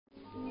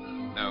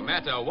No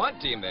matter what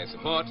team they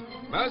support,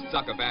 most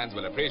soccer fans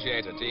will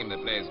appreciate a team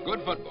that plays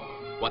good football,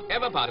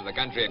 whatever part of the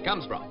country it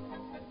comes from.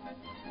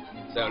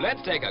 So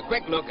let's take a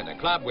quick look at a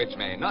club which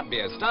may not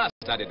be as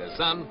star-studded as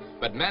some,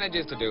 but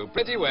manages to do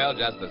pretty well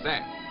just the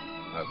same.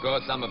 Of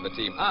course, some of the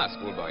team are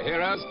schoolboy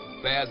heroes,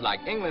 players like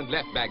England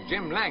left-back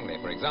Jim Langley,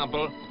 for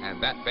example,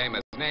 and that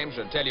famous name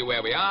should tell you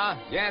where we are.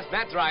 Yes,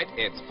 that's right,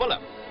 it's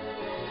Fulham.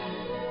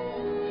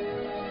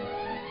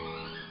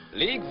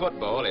 League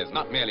football is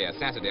not merely a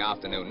Saturday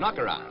afternoon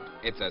knock-around.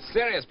 It's a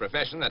serious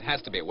profession that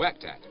has to be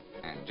worked at.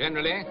 And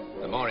generally,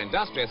 the more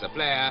industrious a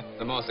player,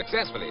 the more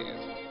successful he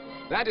is.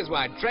 That is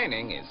why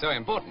training is so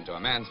important to a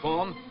man's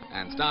form,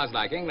 and stars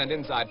like England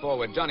inside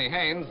forward Johnny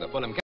Haynes, the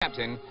Fulham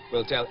captain,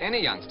 will tell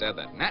any youngster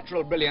that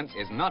natural brilliance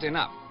is not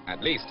enough,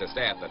 at least to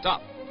stay at the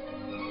top.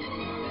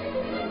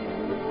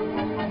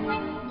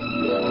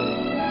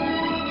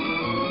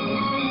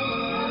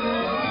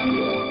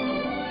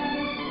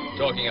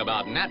 Talking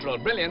about natural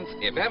brilliance,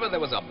 if ever there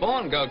was a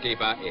born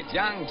goalkeeper, it's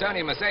young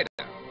Tony Macedo.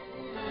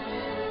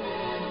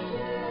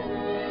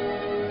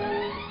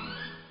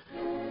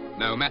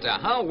 No matter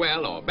how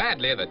well or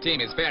badly the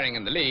team is faring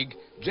in the league,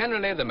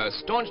 generally the most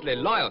staunchly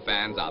loyal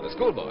fans are the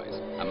schoolboys,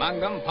 among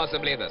them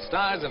possibly the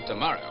stars of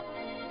tomorrow.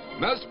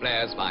 Most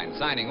players find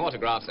signing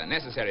autographs a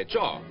necessary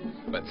chore,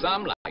 but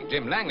some, like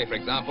Jim Langley for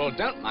example,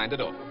 don't mind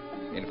at all.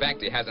 In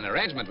fact, he has an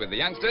arrangement with the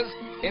youngsters.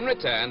 In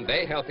return,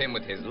 they help him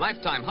with his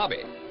lifetime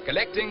hobby,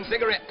 collecting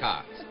cigarette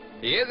cards.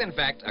 He is in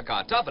fact a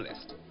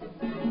cartophilist.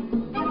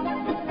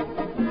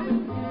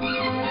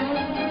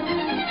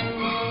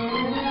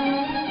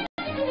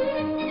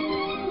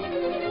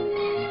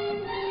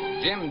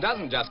 Jim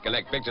doesn't just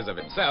collect pictures of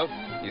himself.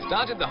 He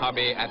started the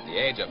hobby at the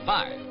age of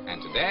 5,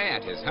 and today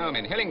at his home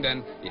in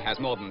Hillingdon he has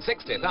more than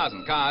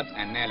 60,000 cards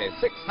and nearly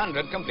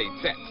 600 complete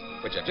sets,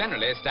 which are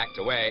generally stacked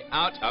away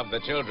out of the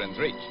children's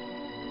reach.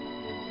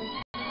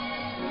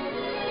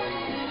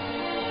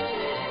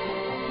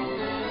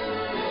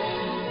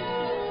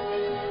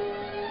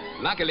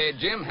 Luckily,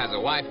 Jim has a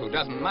wife who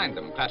doesn't mind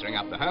them cluttering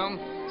up the home,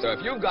 so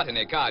if you've got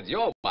any cards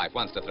your wife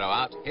wants to throw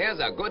out, here's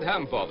a good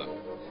home for them.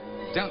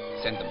 Don't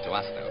send them to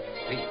us though,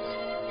 please.